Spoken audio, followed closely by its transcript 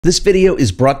This video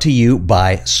is brought to you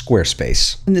by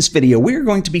Squarespace. In this video, we're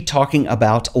going to be talking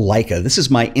about Leica. This is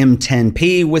my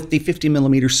M10P with the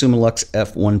 50mm Summilux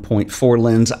f1.4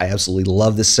 lens. I absolutely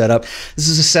love this setup. This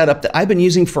is a setup that I've been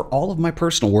using for all of my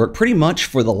personal work pretty much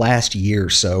for the last year or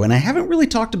so, and I haven't really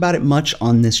talked about it much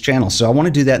on this channel, so I want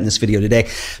to do that in this video today.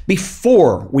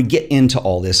 Before we get into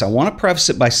all this, I want to preface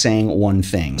it by saying one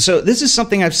thing. So this is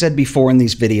something I've said before in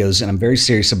these videos, and I'm very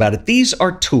serious about it. These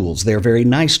are tools. They're very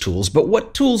nice tools, but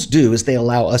what tools do is they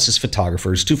allow us as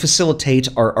photographers to facilitate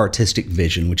our artistic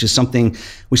vision, which is something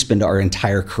we spend our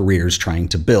entire careers trying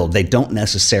to build. They don't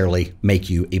necessarily make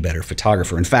you a better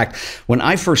photographer. In fact, when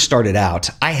I first started out,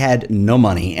 I had no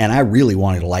money and I really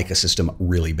wanted a Leica system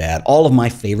really bad. All of my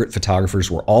favorite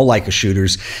photographers were all Leica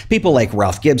shooters. People like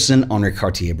Ralph Gibson, Henri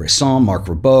Cartier-Bresson, Marc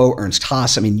Ribot, Ernst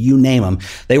Haas, I mean, you name them.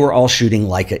 They were all shooting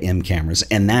Leica M cameras,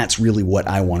 and that's really what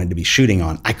I wanted to be shooting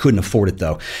on. I couldn't afford it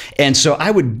though. And so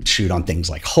I would shoot on things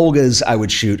like Holgas. I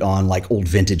would shoot on like old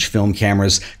vintage film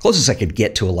cameras. Closest I could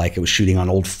get to a Leica was shooting on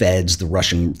old Feds, the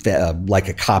Russian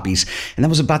Leica copies, and that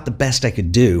was about the best I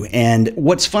could do. And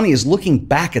what's funny is looking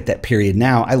back at that period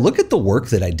now, I look at the work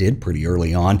that I did pretty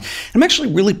early on, and I'm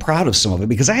actually really proud of some of it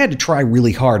because I had to try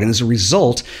really hard. And as a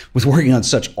result, with working on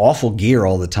such awful gear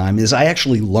all the time, is I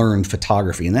actually learned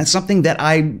photography, and that's something that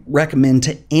I recommend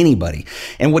to anybody.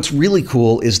 And what's really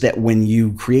cool is that when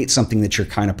you create something that you're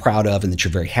kind of proud of and that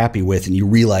you're very happy with, and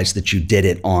you realize that you did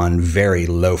it on very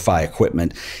lo-fi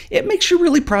equipment, it makes you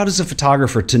really proud as a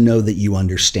photographer to know that you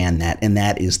understand that, and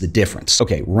that is the difference.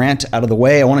 Okay, rant out of the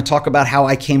way. I want to talk about how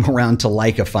I came around to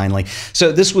Leica finally.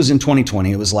 So this was in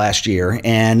 2020, it was last year,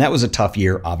 and that was a tough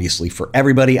year, obviously, for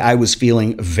everybody. I was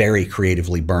feeling very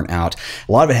creatively burnt out.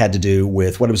 A lot of it had to do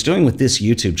with what I was doing with this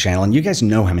YouTube channel, and you guys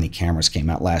know how many cameras came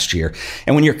out last year.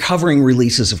 And when you're covering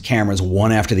releases of cameras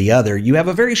one after the other, you have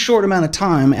a very short amount of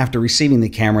time after receiving the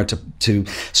camera to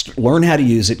learn how to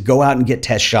use it, go out and get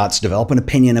test shots, develop an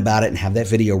opinion about it, and have that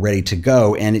video ready to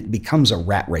go. And it becomes a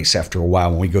rat race after a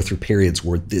while when we go through periods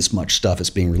where this much stuff is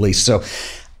being released. So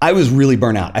I was really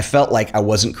burnt out. I felt like I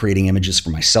wasn't creating images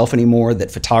for myself anymore, that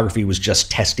photography was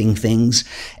just testing things,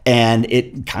 and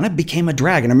it kind of became a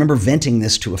drag. And I remember venting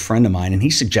this to a friend of mine, and he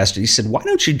said, why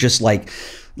don't you just like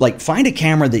find a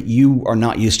camera that you are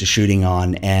not used to shooting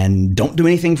on and don't do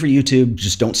anything for YouTube,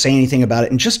 just don't say anything about it,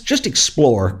 and just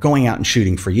explore going out and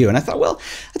shooting for you. And I thought, well,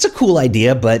 that's a cool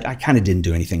idea, but I kind of didn't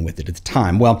do anything with it at the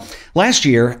time. Well, last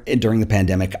year during the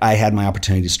pandemic, I had my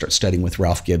opportunity to start studying with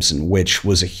Ralph Gibson, which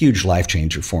was a huge life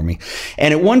changer for me.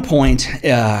 And at one point,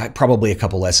 probably a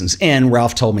couple lessons in,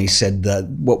 Ralph told me, he said,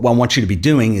 what I want you to be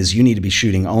doing is you need to be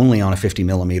shooting only on a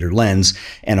 50mm lens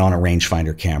and on a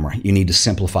rangefinder camera. You need to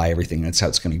simplify everything. That's how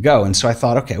it's going to go. And so I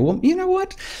thought, okay, well, you know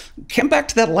what? Came back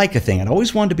to that Leica thing. I'd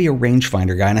always wanted to be a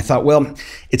rangefinder guy. And I thought, well,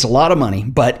 it's a lot of money,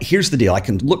 but here's the deal. I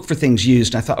can look for things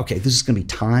used. And I thought, okay, this is going to be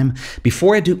time.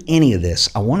 Before I do any of this,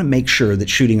 I want to make sure that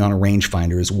shooting on a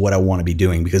rangefinder is what I want to be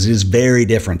doing, because it is very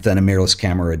different than a mirrorless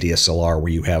camera or a DSLR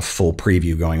where you have full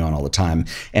preview going on all the time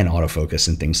and autofocus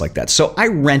and things like that. So I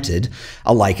rented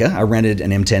a Leica. I rented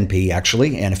an M10P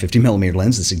actually and a 50mm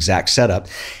lens, this exact setup.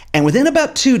 And within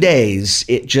about 2 days,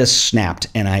 it just snapped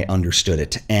and I understood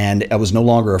it. And I was no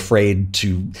longer afraid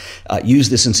to use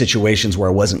this in situations where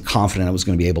I wasn't confident I was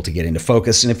going to be able to get into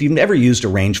focus. And if you've never used a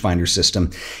rangefinder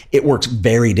system, it works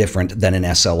very different than an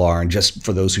SLR. And just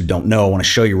for those who don't know, I want to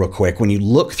show you real quick. When you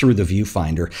look through the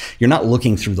viewfinder, you're not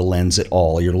looking through the lens at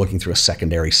all. You're looking through a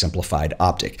secondary simplified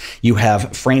optic. You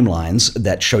have frame lines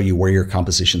that show you where your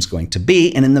composition is going to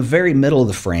be. And in the very middle of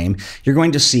the frame, you're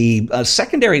going to see a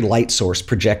secondary light source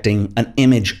projecting an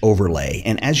image overlay.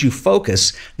 And as you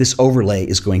focus, this overlay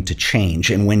is going to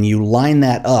change. And when you line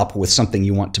that up with something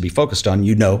you want to be focused on,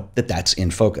 you know that that's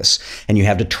in focus. And you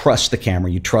have to trust the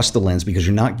camera, you trust the lens, because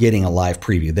you're not getting a live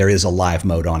preview. There is a live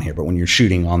mode on here, but when you're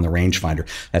shooting on the rangefinder,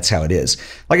 that's how it is.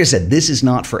 Like I said, this is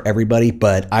not for everybody,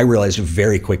 but I realized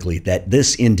very quickly that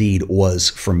this indeed was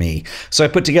for me. So I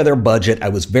put together a budget. I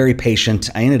was very patient.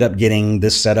 I ended up getting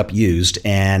this setup used,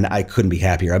 and I couldn't be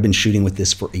happier. I've been shooting with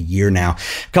this for a year now.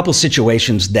 A couple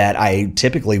situations that I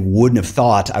typically wouldn't have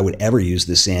thought I would ever use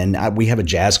this in. We have a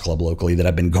jazz club locally that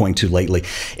I've been going to lately.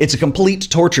 It's a complete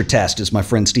torture test, as my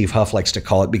friend Steve Huff likes to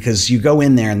call it, because you go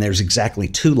in there and there's exactly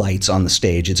 2 lights on the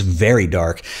stage. It's very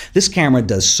dark. This camera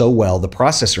does so well. The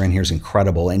processor in here is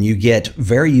incredible, and you get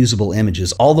very usable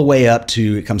images all the way up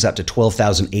to, it comes out to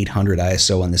 12,800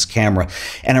 ISO on this camera,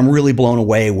 and I'm really blown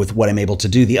away with what I'm able to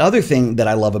do. The other thing that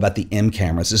I love about the M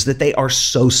cameras is that they are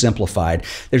so simplified.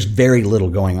 There's very little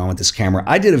going on with this camera.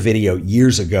 I did a video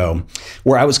years ago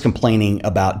where I was complaining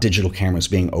about digital cameras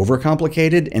being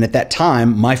overcomplicated. And at that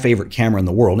time, my favorite camera in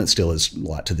the world, and it still is a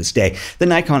lot to this day, the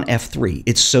Nikon F3.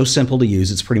 It's so simple to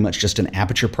use. It's pretty much just an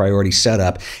aperture priority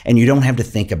setup, and you don't have to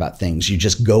think about things. You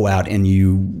just go out and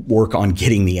you work on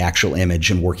getting the actual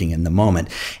image and working in the moment.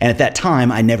 And at that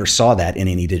time, I never saw that in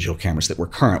any digital cameras that were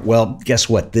current. Well, guess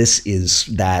what? This is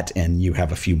that, and you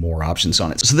have a few more options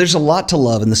on it. So there's a lot to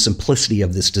love in the simplicity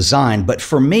of this design, but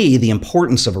for me, the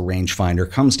importance of a rangefinder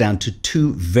comes down to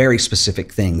two very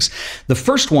specific things. The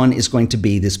first one is going to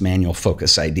be this manual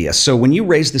focus idea. So when you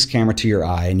raise this camera to your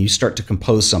eye and you start to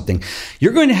compose something,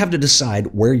 you're going to have to decide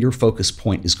where your focus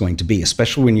point is going to be,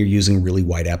 especially when you're using really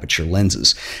wide aperture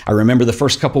lenses. I remember the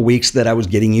first couple weeks that I was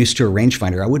getting used to a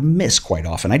rangefinder, I would miss quite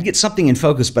often. I'd get something in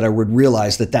focus, but I would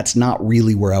realize that that's not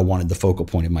really where I wanted the focal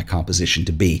point of my composition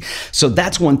to be. So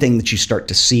that's one thing that you start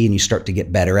to see and you start to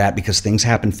get better at, because things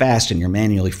happen fast and you're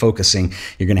manually focusing.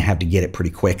 You're going to have to get it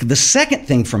pretty quick. The second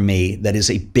thing for me that is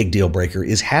a big deal breaker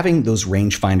is having those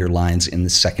rangefinder lines in the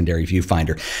secondary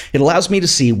viewfinder. It allows me to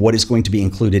see what is going to be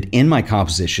included in my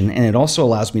composition, and it also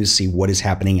allows me to see what is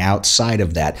happening outside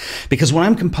of that. Because when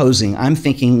I'm composing, I'm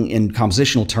thinking in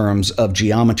compositional terms of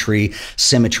geometry,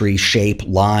 symmetry, shape,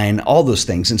 line, all those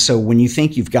things. And so when you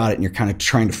think you've got it and you're kind of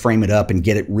trying to frame it up and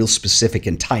get it real specific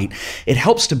and tight, it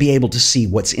helps to be able to see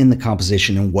what's in the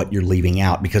composition and what you're leaving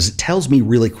out, because it tells me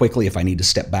really quickly if I need to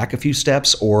step back a few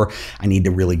steps or I need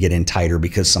to really get in tighter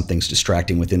because something's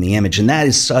distracting within the image. And that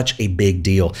is such a big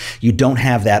deal. You don't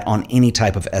have that on any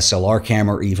type of SLR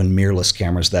camera or even mirrorless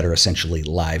cameras that are essentially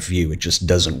live view. It just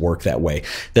doesn't work that way.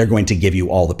 They're going to give you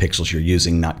all the pixels you're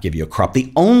using, not give you a crop.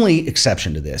 The only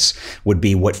exception to this would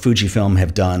be what Fujifilm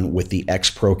have done with the X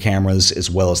Pro cameras as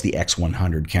well as the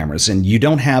X100 cameras. And you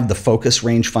don't have the focus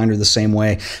rangefinder the same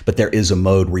way, but there is a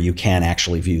mode where you can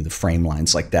actually view the frame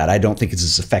lines like that. I don't think it's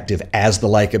as effective as the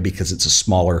Leica because it's a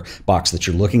smaller box that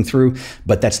you're looking through,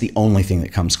 but that's the only thing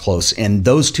that comes close. And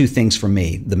those two things for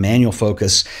me, the manual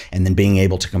focus and then being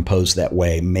able to compose that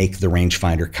way, make the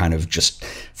rangefinder kind of just,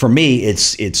 for me,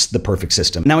 it's the perfect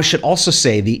system. Now, I should also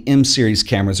say the M series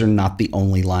cameras are not the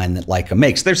only line that Leica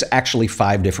makes. There's actually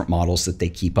 5 different models that they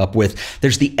keep up with.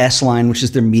 There's the S line, which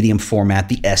is their medium format,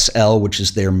 the SL, which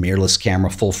is their mirrorless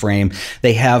camera full frame.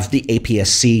 They have the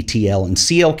APS-C, TL, and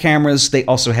CL cameras. They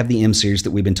also have the M series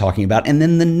that we've been talking about, and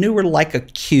then the newer Leica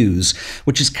Qs,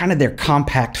 which is kind of their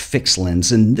compact fixed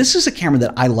lens. And this is a camera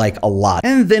that I like a lot.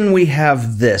 And then we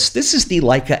have this. This is the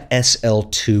Leica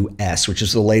SL2-S, which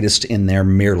is the latest in their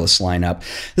mirrorless lineup.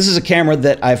 This is a camera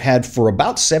that I've had for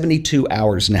about 72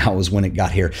 hours now is when it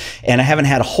got here. And I haven't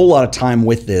had a whole lot of time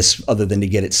with this other than to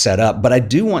get it set up, but I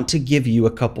do want to give you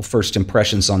a couple first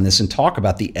impressions on this and talk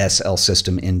about the SL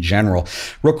system in general.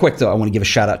 Real quick though, I want to give a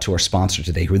shout out to our sponsor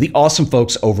today, who are the awesome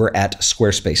folks over at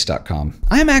squarespace.com.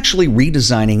 I am actually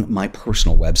redesigning my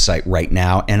personal website right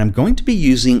now, and I'm going to be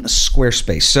using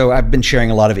Squarespace. So I've been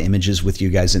sharing a lot of images with you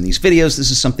guys in these videos.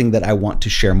 This is something that I want to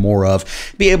share more of,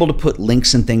 be able to put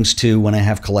links and things to when I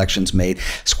have collections made.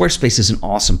 Squarespace is an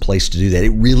awesome place to do that.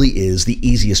 It really is the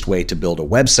easiest way to build a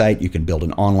website. You can build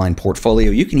an online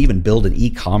portfolio. You can even build an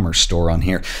e-commerce store on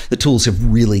here. The tools have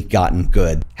really gotten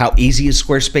good. How easy is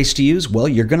Squarespace to use? Well,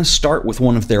 you're going to start with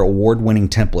one of their award-winning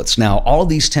templates. Now, all of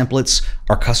these templates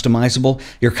are customizable.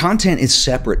 Your content is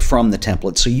separate from the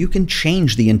template, so you can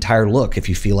change the entire look. If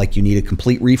you feel like you need a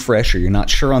complete refresh or you're not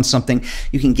sure on something,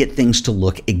 you can get things to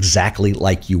look exactly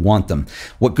like you want them.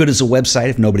 What good is a website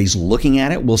if nobody's looking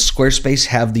at it? Well, Squarespace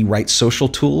have the right social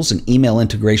tools and email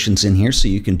integrations in here so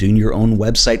you can do your own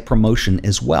website promotion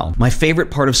as well. My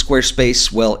favorite part of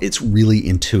Squarespace, well, it's really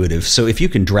intuitive. So if you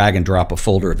can drag and drop a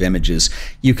folder of images,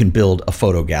 you can build a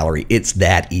photo gallery. It's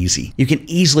that easy. You can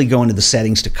easily go into the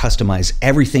settings to customize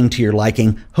everything to your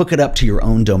liking, hook it up to your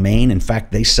own domain. In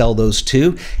fact, they sell those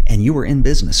too, and you are in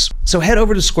business. So head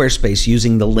over to Squarespace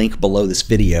using the link below this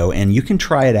video, and you can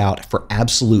try it out for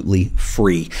absolutely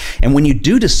free. And when you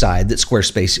do decide that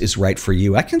Squarespace is right for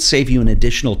you, I can save you an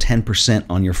additional 10%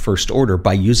 on your first order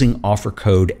by using offer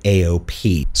code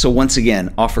AOP. So once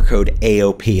again, offer code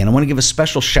AOP. And I want to give a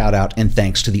special shout out and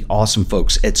thanks to the awesome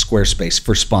folks at Squarespace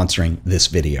for sponsoring this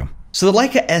video. So the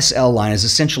Leica SL line is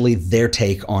essentially their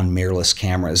take on mirrorless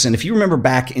cameras. And if you remember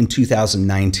back in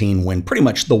 2019 when pretty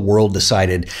much the world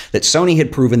decided that Sony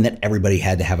had proven that everybody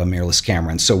had to have a mirrorless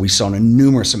camera. And so we saw a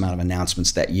numerous amount of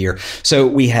announcements that year. So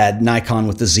we had Nikon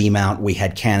with the Z mount, we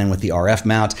had Canon with the RF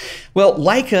mount. Well,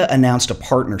 Leica announced a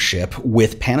partnership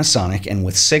with Panasonic and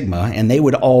with Sigma, and they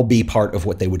would all be part of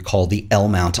what they would call the L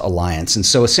mount alliance. And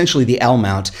so essentially the L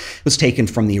mount was taken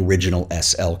from the original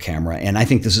SL camera. And I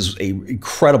think this is an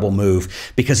incredible move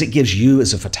move because it gives you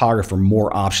as a photographer more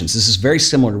options. This is very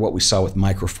similar to what we saw with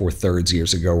Micro Four Thirds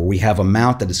years ago, where we have a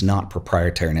mount that is not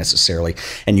proprietary necessarily,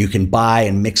 and you can buy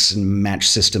and mix and match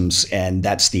systems, and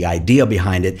that's the idea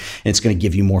behind it, and it's going to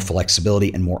give you more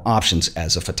flexibility and more options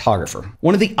as a photographer.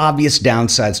 One of the obvious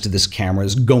downsides to this camera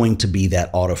is going to be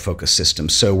that autofocus system.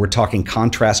 So we're talking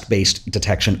contrast-based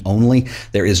detection only.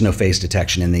 There is no phase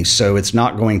detection in these, so it's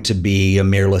not going to be a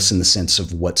mirrorless in the sense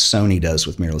of what Sony does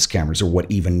with mirrorless cameras, or what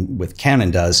even with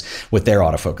Canon does with their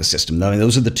autofocus system. I mean,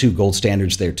 those are the two gold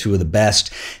standards. They're two of the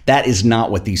best. That is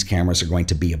not what these cameras are going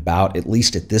to be about, at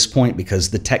least at this point, because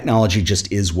the technology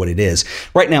just is what it is.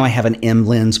 Right now I have an M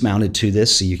lens mounted to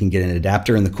this, so you can get an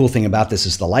adapter, and the cool thing about this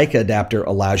is the Leica adapter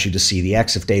allows you to see the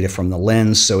EXIF data from the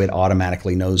lens, so it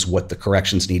automatically knows what the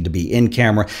corrections need to be in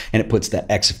camera, and it puts that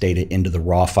EXIF data into the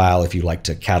raw file if you like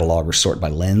to catalog or sort by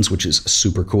lens, which is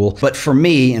super cool. But for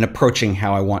me, in approaching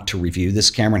how I want to review this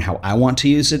camera and how I want to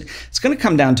use it, it's going to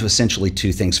come down to essentially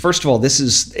two things. First of all, this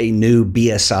is a new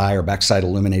BSI, or backside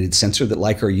illuminated sensor, that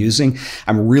Leica are using.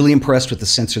 I'm really impressed with the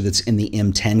sensor that's in the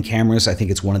M10 cameras. I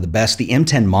think it's one of the best. The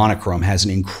M10 monochrome has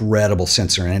an incredible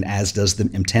sensor in it, as does the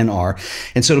M10R.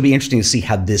 And so it'll be interesting to see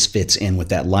how this fits in with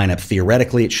that lineup.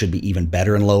 Theoretically, it should be even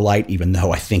better in low light, even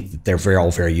though I think that they're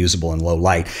all very usable in low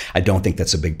light. I don't think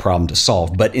that's a big problem to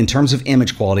solve. But in terms of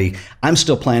image quality, I'm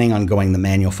still planning on going the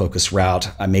manual focus route.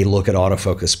 I may look at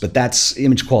autofocus, but that's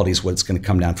image quality is what it's going to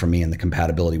come down for me, and the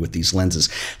compatibility with these lenses.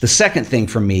 The second thing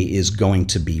for me is going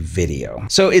to be video.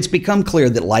 So it's become clear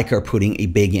that Leica are putting a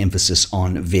big emphasis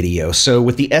on video. So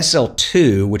with the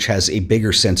SL2, which has a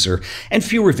bigger sensor and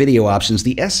fewer video options,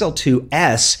 the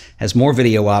SL2-S has more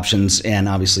video options and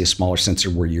obviously a smaller sensor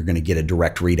where you're going to get a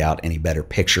direct readout and a better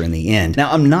picture in the end.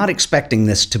 Now, I'm not expecting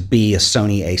this to be a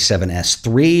Sony a7S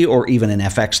III or even an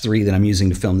FX3 that I'm using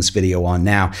to film this video on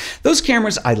now. Those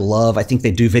cameras I love. I think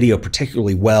they do video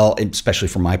particularly well, especially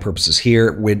for my purposes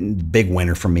here. The big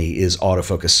winner for me is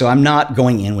autofocus. So I'm not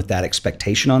going in with that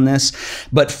expectation on this,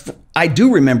 but I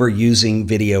do remember using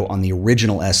video on the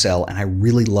original SL, and I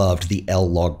really loved the L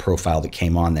log profile that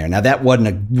came on there. Now, that wasn't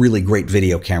a really great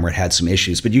video camera. It had some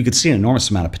issues, but you could see an enormous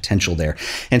amount of potential there.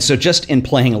 And so just in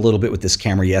playing a little bit with this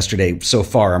camera yesterday, so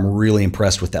far, I'm really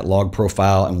impressed with that log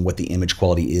profile and what the image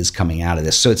quality is coming out of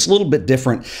this. So it's a little bit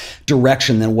different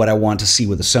direction than what I want to see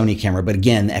with a Sony camera. But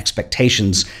again, the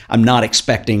expectations, I'm not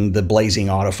expecting the blazing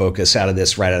autofocus out of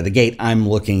this right out of the gate. I'm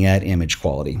looking at image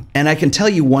quality. And I can tell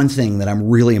you one thing that I'm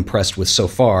really impressed with so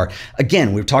far.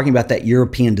 Again, we were talking about that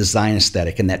European design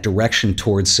aesthetic and that direction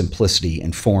towards simplicity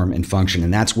and form and function,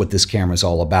 and that's what this camera is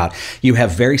all about. You have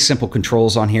very simple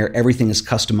controls on here. Everything is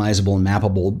customizable and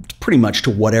mappable pretty much to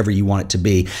whatever you want it to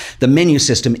be. The menu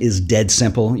system is dead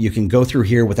simple. You can go through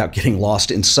here without getting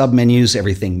lost in submenus.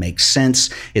 Everything makes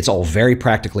sense. It's all very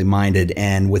practically minded,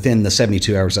 and within the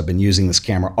 72 hours I've been using this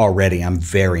camera already, I'm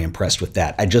very impressed with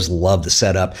that. I just love the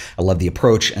setup. I love the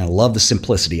approach, and I love the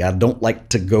simplicity. I don't like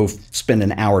to go spend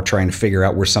an hour trying to figure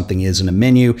out where something is in a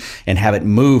menu and have it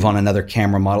move on another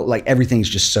camera model. Like, everything's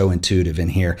just so intuitive in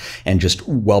here and just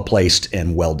well placed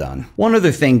and well done. One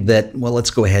other thing that, well, let's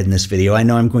go ahead in this video. I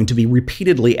know I'm going to be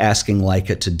repeatedly asking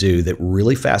Leica to do that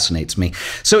really fascinates me.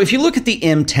 So if you look at the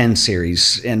M10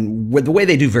 series and with the way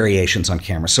they do variations on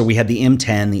camera, so we had the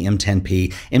M10, the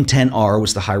M10P, M10R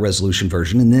was the high resolution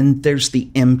version, and then there's the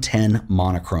M10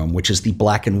 monochrome, which is the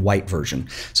black and white version.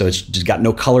 So it's just got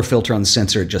no color filter on the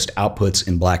sensor. It just outputs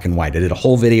in black and white. I did a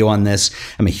whole video on this.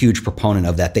 I'm a huge proponent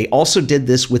of that. They also did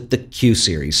this with the Q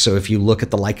series. So if you look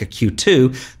at the Leica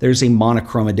Q2, there's a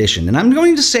monochrome edition. And I'm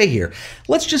going to say here,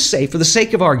 let's just say for the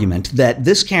sake of argument that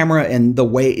this camera and the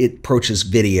way it approaches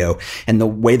video and the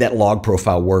way that log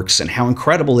profile works and how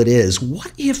incredible it is,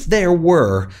 what if there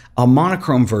were a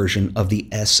monochrome version of the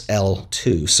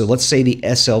SL2? So let's say the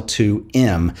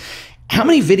SL2-M. How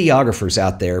many videographers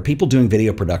out there, people doing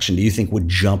video production, do you think would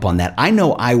jump on that? I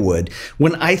know I would.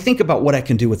 When I think about what I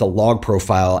can do with a log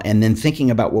profile and then thinking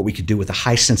about what we could do with a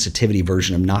high sensitivity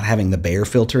version of not having the Bayer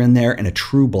filter in there and a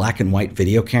true black and white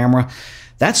video camera,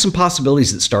 that's some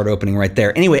possibilities that start opening right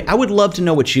there. Anyway, I would love to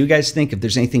know what you guys think. If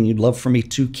there's anything you'd love for me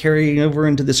to carry over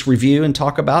into this review and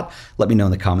talk about, let me know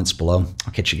in the comments below.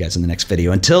 I'll catch you guys in the next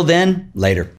video. Until then, later.